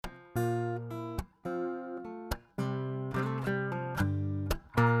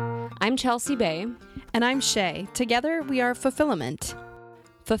I'm Chelsea Bay. And I'm Shay. Together, we are Fulfillment.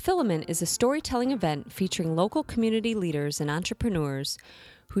 Fulfillment is a storytelling event featuring local community leaders and entrepreneurs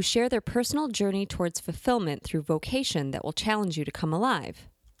who share their personal journey towards fulfillment through vocation that will challenge you to come alive.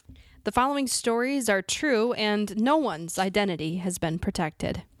 The following stories are true, and no one's identity has been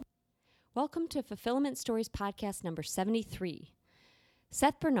protected. Welcome to Fulfillment Stories Podcast number 73.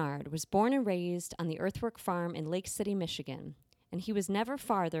 Seth Bernard was born and raised on the Earthwork farm in Lake City, Michigan, and he was never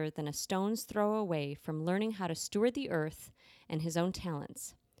farther than a stone's throw away from learning how to steward the earth and his own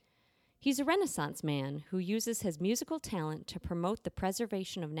talents. He's a Renaissance man who uses his musical talent to promote the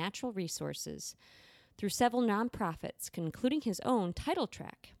preservation of natural resources through several nonprofits, including his own title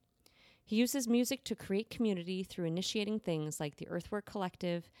track. He uses music to create community through initiating things like the Earthwork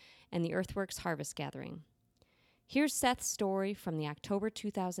Collective and the Earthworks Harvest Gathering. Here's Seth's story from the October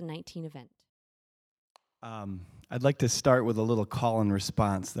 2019 event. I'd like to start with a little call and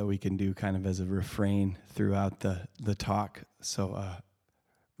response that we can do kind of as a refrain throughout the talk. So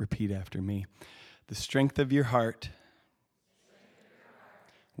repeat after me. The strength of your heart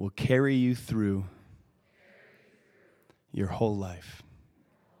will carry you through your whole life.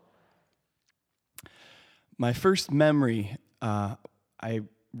 My first memory, I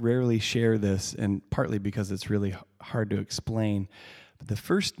rarely share this, and partly because it's really hard to explain, but the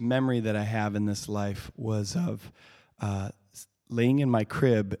first memory that I have in this life was of laying in my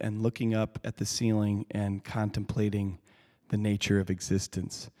crib and looking up at the ceiling and contemplating the nature of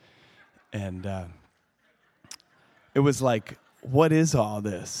existence. And it was like, what is all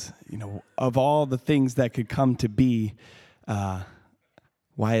this? You know, of all the things that could come to be,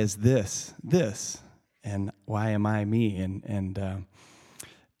 why is this? And why am I me? And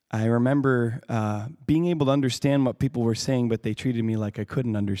I remember being able to understand what people were saying, but they treated me like I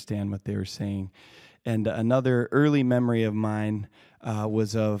couldn't understand what they were saying. And another early memory of mine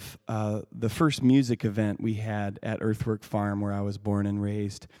was of the first music event we had at Earthwork Farm, where I was born and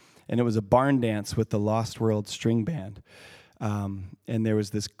raised. And it was a barn dance with the Lost World String Band. And there was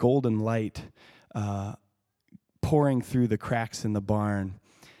this golden light pouring through the cracks in the barn.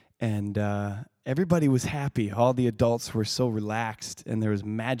 And everybody was happy. All the adults were so relaxed, and there was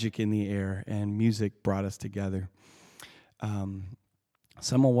magic in the air, and music brought us together.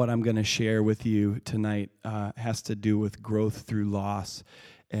 Some of what I'm going to share with you tonight has to do with growth through loss.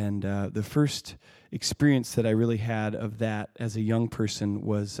 And the first experience that I really had of that as a young person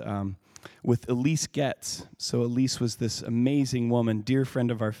was with Elise Getz. So Elise was this amazing woman, dear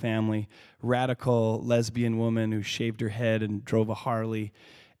friend of our family, radical lesbian woman who shaved her head and drove a Harley.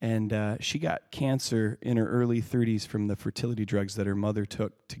 And she got cancer in her early 30s from the fertility drugs that her mother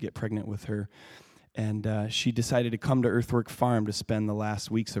took to get pregnant with her. And she decided to come to Earthwork Farm to spend the last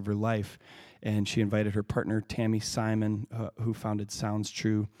weeks of her life. And she invited her partner, Tammy Simon, who founded Sounds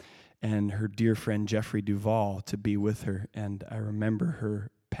True, and her dear friend, Jeffrey Duvall, to be with her. And I remember her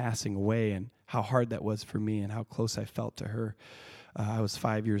passing away and how hard that was for me and how close I felt to her. I was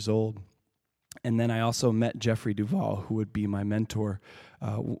 5 years old. And then I also met Jeffrey Duvall, who would be my mentor,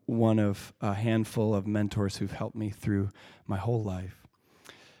 one of a handful of mentors who've helped me through my whole life.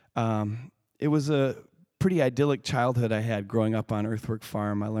 It was a pretty idyllic childhood I had growing up on Earthwork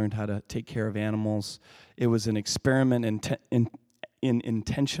Farm. I learned how to take care of animals. It was an experiment in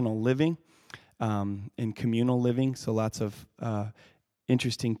intentional living, in communal living, so lots of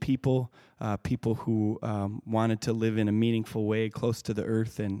interesting people, people who wanted to live in a meaningful way close to the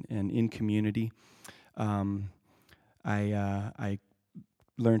earth and in community. I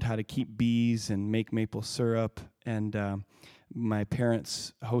learned how to keep bees and make maple syrup, and my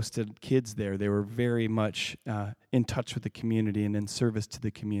parents hosted kids there. They were very much in touch with the community and in service to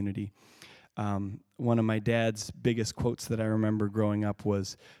the community. One of my dad's biggest quotes that I remember growing up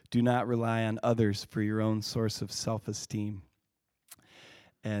was, "Do not rely on others for your own source of self-esteem."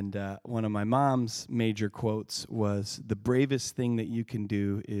 And one of my mom's major quotes was, "The bravest thing that you can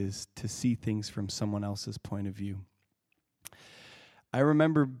do is to see things from someone else's point of view." I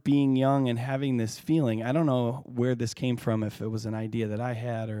remember being young and having this feeling. I don't know where this came from, if it was an idea that I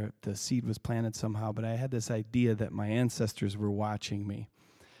had or if the seed was planted somehow, but I had this idea that my ancestors were watching me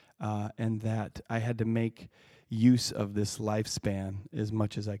and that I had to make use of this lifespan as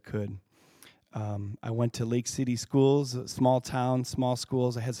much as I could. I went to Lake City schools, small town, small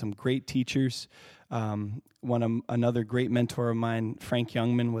schools. I had some great teachers. Another great mentor of mine, Frank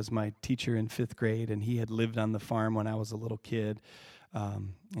Youngman, was my teacher in 5th grade, and he had lived on the farm when I was a little kid.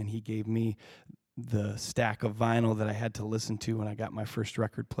 And he gave me the stack of vinyl that I had to listen to when I got my first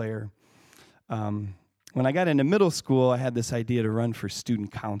record player. When I got into middle school, I had this idea to run for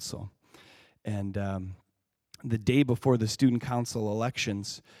student council. And the day before the student council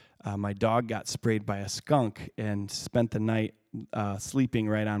elections, my dog got sprayed by a skunk and spent the night sleeping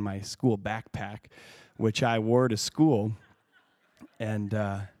right on my school backpack, which I wore to school. And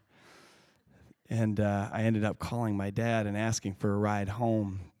I ended up calling my dad and asking for a ride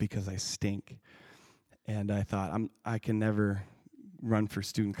home because I stink. And I thought, I can never run for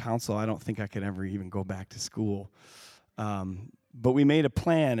student council. I don't think I could ever even go back to school. But we made a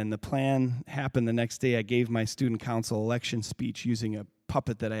plan, and the plan happened the next day. I gave my student council election speech using a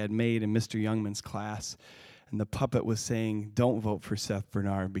puppet that I had made in Mr. Youngman's class. And the puppet was saying, don't vote for Seth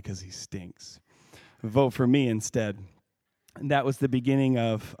Bernard because he stinks. Vote for me instead. And that was the beginning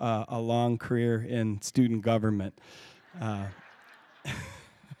of a long career in student government.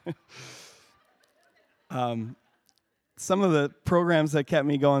 Some of the programs that kept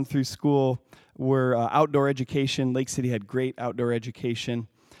me going through school were outdoor education. Lake City had great outdoor education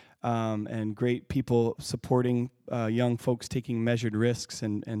and great people supporting young folks taking measured risks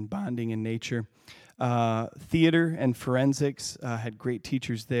and bonding in nature. Theater and forensics had great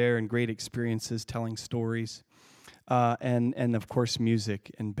teachers there and great experiences telling stories. And of course,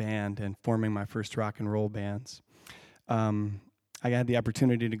 music and band and forming my first rock and roll bands. I had the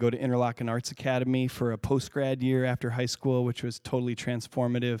opportunity to go to Interlochen Arts Academy for a post-grad year after high school, which was totally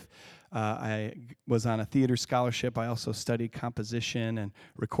transformative. I was on a theater scholarship. I also studied composition and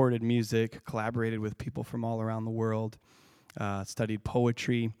recorded music, collaborated with people from all around the world, studied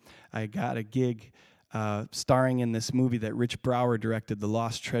poetry. I got a gig starring in this movie that Rich Brower directed, The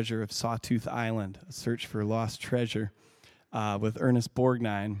Lost Treasure of Sawtooth Island, A Search for Lost Treasure, with Ernest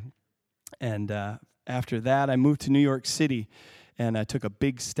Borgnine. And after that, I moved to New York City, and I took a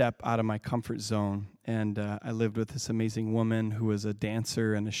big step out of my comfort zone. And I lived with this amazing woman who was a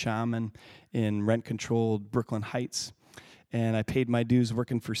dancer and a shaman in rent-controlled Brooklyn Heights. And I paid my dues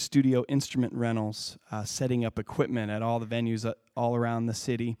working for studio instrument rentals, setting up equipment at all the venues all around the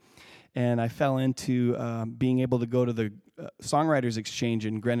city. And I fell into being able to go to the Songwriters Exchange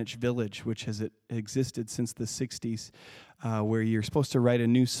in Greenwich Village, which has existed since the 60s, where you're supposed to write a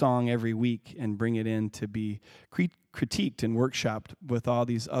new song every week and bring it in to be critiqued and workshopped with all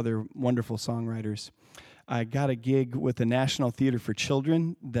these other wonderful songwriters. I got a gig with the National Theater for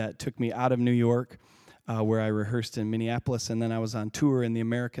Children that took me out of New York, where I rehearsed in Minneapolis, and then I was on tour in the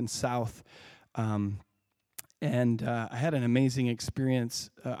American South. And I had an amazing experience.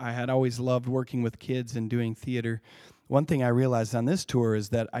 I had always loved working with kids and doing theater. One thing I realized on this tour is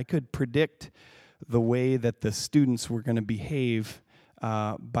that I could predict the way that the students were going to behave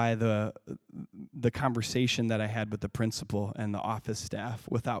by the conversation that I had with the principal and the office staff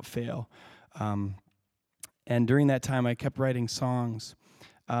without fail. And during that time, I kept writing songs.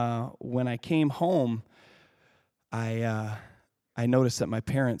 When I came home, I noticed that my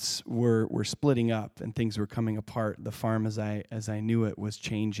parents were splitting up and things were coming apart. The farm, as I knew it, was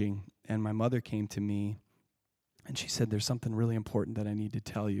changing. And my mother came to me, and she said, "There's something really important that I need to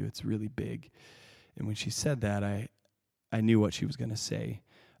tell you. It's really big." And when she said that, I knew what she was going to say.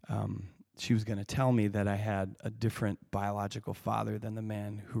 She was going to tell me that I had a different biological father than the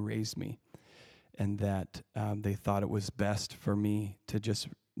man who raised me, and that they thought it was best for me to just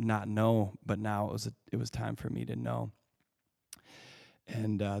not know, but now it was time for me to know.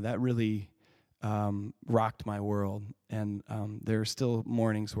 And that really rocked my world. And there are still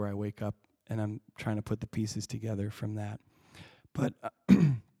mornings where I wake up and I'm trying to put the pieces together from that. But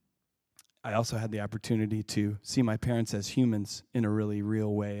I also had the opportunity to see my parents as humans in a really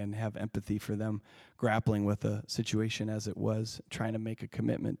real way and have empathy for them grappling with a situation as it was, trying to make a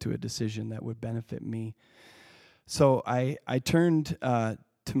commitment to a decision that would benefit me. So I turned to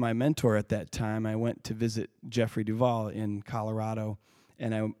my mentor at that time. I went to visit Jeffrey Duvall in Colorado,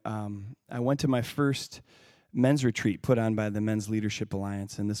 and I went to my first men's retreat put on by the Men's Leadership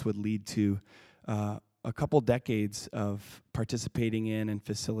Alliance, and this would lead to a couple decades of participating in and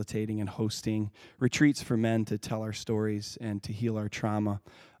facilitating and hosting retreats for men to tell our stories and to heal our trauma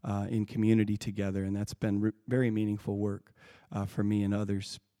in community together, and that's been very meaningful work for me and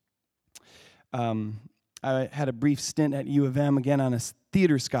others. I had a brief stint at U of M, again on a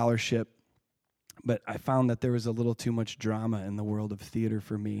theater scholarship, but I found that there was a little too much drama in the world of theater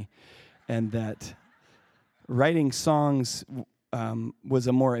for me, and that writing songs was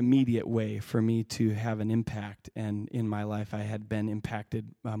a more immediate way for me to have an impact. And in my life, I had been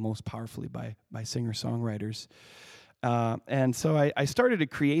impacted most powerfully by singer-songwriters. And so I started to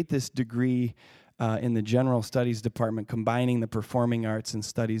create this degree in the General Studies Department, combining the performing arts and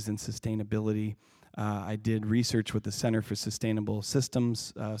studies in sustainability. I did research with the Center for Sustainable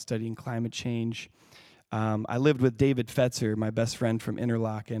Systems, studying climate change. I lived with David Fetzer, my best friend from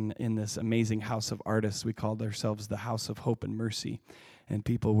Interlochen, in this amazing house of artists. We called ourselves the House of Hope and Mercy. and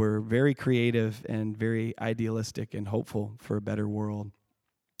people were very creative and very idealistic and hopeful for a better world.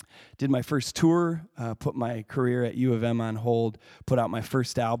 Did my first tour, put my career at U of M on hold, put out my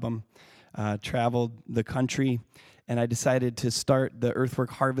first album, traveled the country, and I decided to start the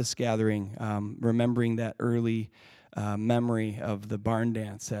Earthwork Harvest Gathering, remembering that early memory of the barn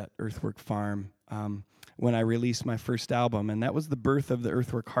dance at Earthwork Farm when I released my first album. And that was the birth of the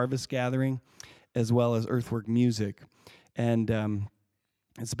Earthwork Harvest Gathering, as well as Earthwork Music. And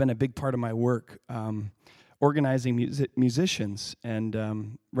it's been a big part of my work, organizing musicians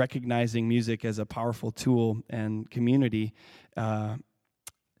and recognizing music as a powerful tool and community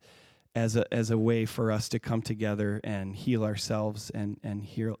as a way for us to come together and heal ourselves and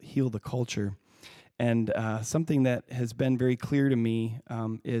heal the culture. And something that has been very clear to me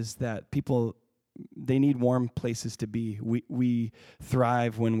is that people, they need warm places to be. We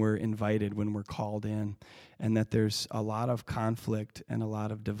thrive when we're invited, when we're called in, and that there's a lot of conflict and a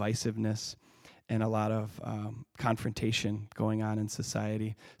lot of divisiveness and a lot of confrontation going on in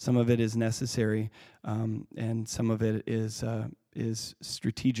society. Some of it is necessary, and some of it is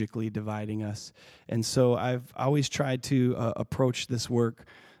strategically dividing us. And so I've always tried to approach this work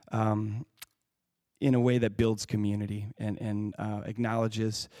in a way that builds community and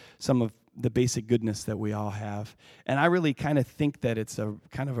acknowledges some of the basic goodness that we all have. And I really kind of think that it's a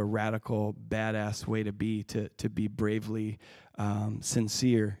kind of a radical, badass way to be bravely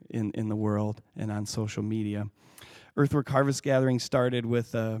sincere in the world and on social media. Earthwork Harvest Gathering started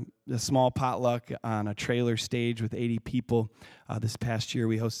with a small potluck on a trailer stage with 80 people. This past year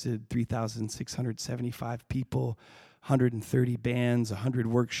we hosted 3,675 people, 130 bands, 100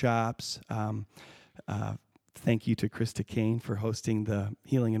 workshops. Thank you to Krista Kane for hosting the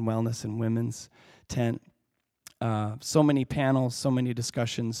Healing and Wellness and Women's tent. So many panels, so many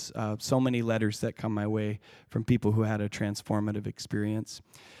discussions, so many letters that come my way from people who had a transformative experience.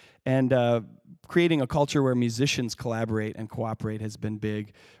 And creating a culture where musicians collaborate and cooperate has been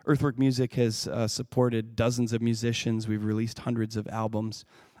big. Earthwork Music has supported dozens of musicians. We've released hundreds of albums.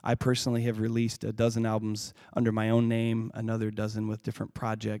 I personally have released a dozen albums under my own name, another dozen with different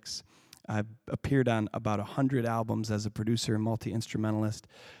projects. I've appeared on about 100 albums as a producer and multi-instrumentalist,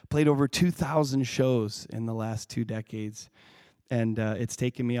 played over 2,000 shows in the last 2 decades, and it's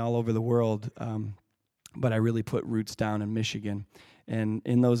taken me all over the world, but I really put roots down in Michigan. And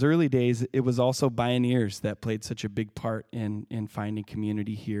in those early days, it was also pioneers that played such a big part in finding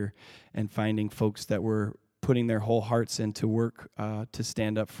community here and finding folks that were putting their whole hearts into work to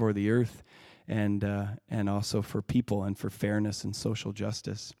stand up for the earth and also for people and for fairness and social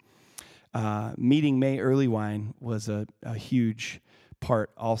justice. Meeting May Earlywine was a huge part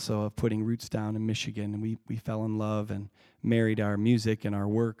also of putting roots down in Michigan. And we fell in love and married our music and our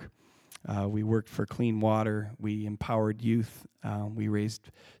work. We worked for clean water. We empowered youth. We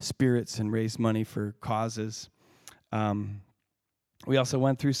raised spirits and raised money for causes. We also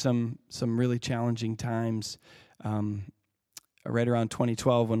went through some really challenging times. Right around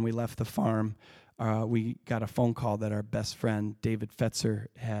 2012, when we left the farm, we got a phone call that our best friend, David Fetzer,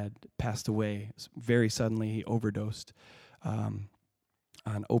 had passed away. Very suddenly, he overdosed on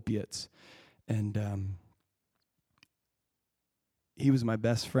opiates. And he was my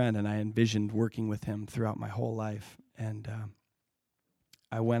best friend, and I envisioned working with him throughout my whole life. And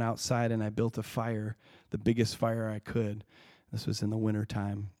I went outside and I built a fire, the biggest fire I could. This was in the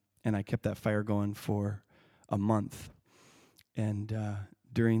wintertime, and I kept that fire going for a month. And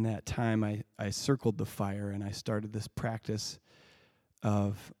during that time, I circled the fire, and I started this practice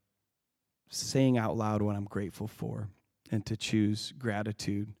of saying out loud what I'm grateful for and to choose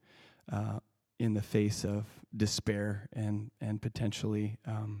gratitude in the face of despair and potentially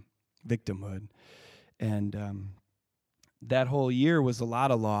victimhood. And that whole year was a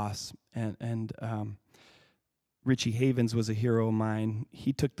lot of loss, and Richie Havens was a hero of mine.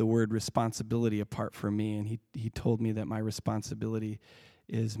 He took the word responsibility apart from me, and he told me that my responsibility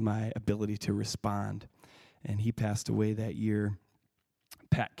is my ability to respond. And he passed away that year.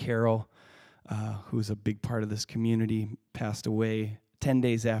 Pat Carroll, who's a big part of this community, passed away 10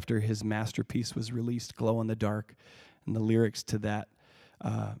 days after his masterpiece was released, Glow in the Dark. And the lyrics to that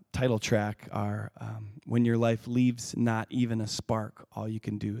title track are, when your life leaves not even a spark, all you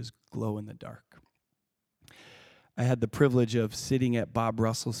can do is glow in the dark. I had the privilege of sitting at Bob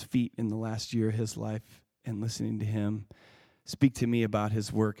Russell's feet in the last year of his life and listening to him speak to me about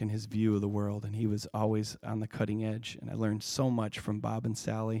his work and his view of the world, and he was always on the cutting edge. And I learned so much from Bob and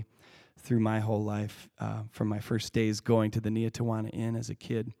Sally through my whole life, from my first days going to the Neotawana Inn as a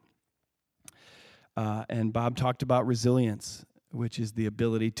kid. And Bob talked about resilience, which is the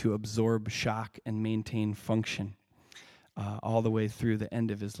ability to absorb shock and maintain function. all the way through the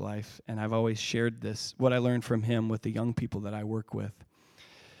end of his life. And I've always shared this, what I learned from him, with the young people that I work with.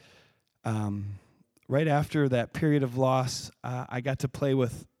 Right after that period of loss, I got to play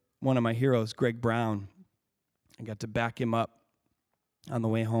with one of my heroes, Greg Brown. I got to back him up. On the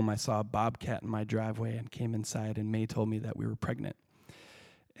way home, I saw a bobcat in my driveway and came inside, and May told me that we were pregnant.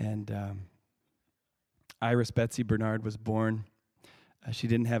 And Iris Betsy Bernard was born. She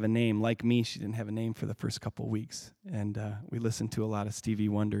didn't have a name. Like me, she didn't have a name for the first couple weeks. And we listened to a lot of Stevie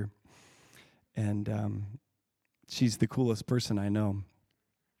Wonder. And she's the coolest person I know.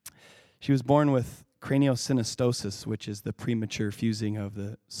 She was born with craniosynostosis, which is the premature fusing of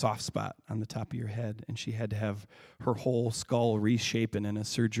the soft spot on the top of your head. And she had to have her whole skull reshapen in a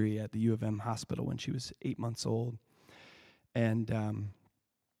surgery at the U of M hospital when she was 8 months old. And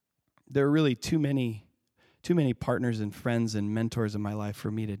there are really too many partners and friends and mentors in my life for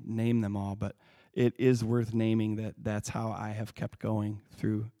me to name them all, but it is worth naming that's how I have kept going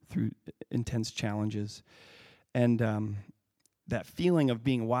through intense challenges. And that feeling of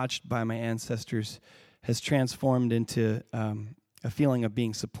being watched by my ancestors has transformed into a feeling of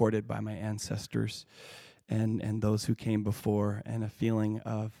being supported by my ancestors and those who came before, and a feeling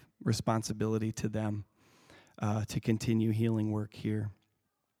of responsibility to them to continue healing work here.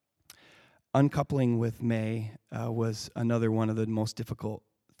 Uncoupling with May was another one of the most difficult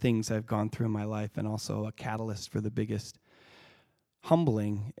things I've gone through in my life, and also a catalyst for the biggest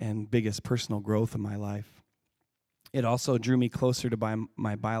humbling and biggest personal growth in my life. It also drew me closer to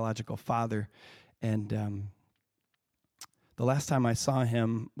my biological father, and the last time I saw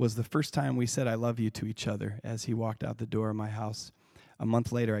him was the first time we said "I love you" to each other as he walked out the door of my house. A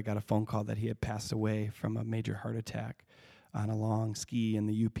month later, I got a phone call that he had passed away from a major heart attack on a long ski in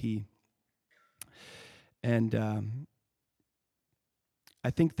the UP. And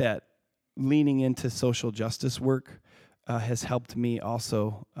I think that leaning into social justice work has helped me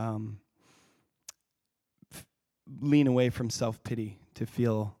also lean away from self-pity, to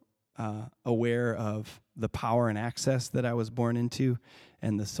feel aware of the power and access that I was born into,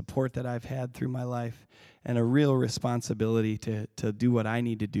 and the support that I've had through my life, and a real responsibility to do what I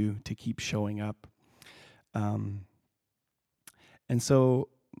need to do to keep showing up. And so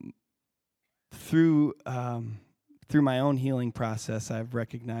through my own healing process, I've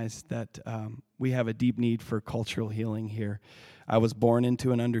recognized that we have a deep need for cultural healing here. I was born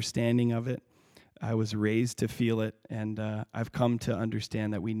into an understanding of it. I was raised to feel it, and I've come to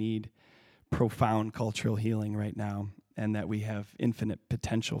understand that we need profound cultural healing right now, and that we have infinite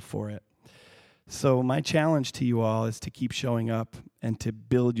potential for it. So my challenge to you all is to keep showing up, and to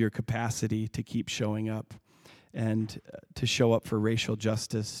build your capacity to keep showing up, and to show up for racial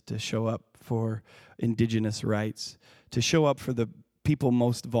justice, to show up for indigenous rights, to show up for the people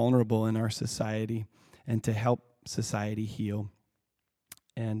most vulnerable in our society, and to help society heal.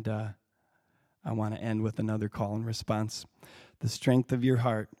 And I want to end with another call and response. The strength of your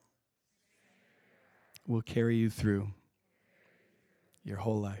heart will carry you through your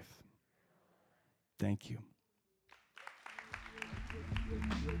whole life. Thank you.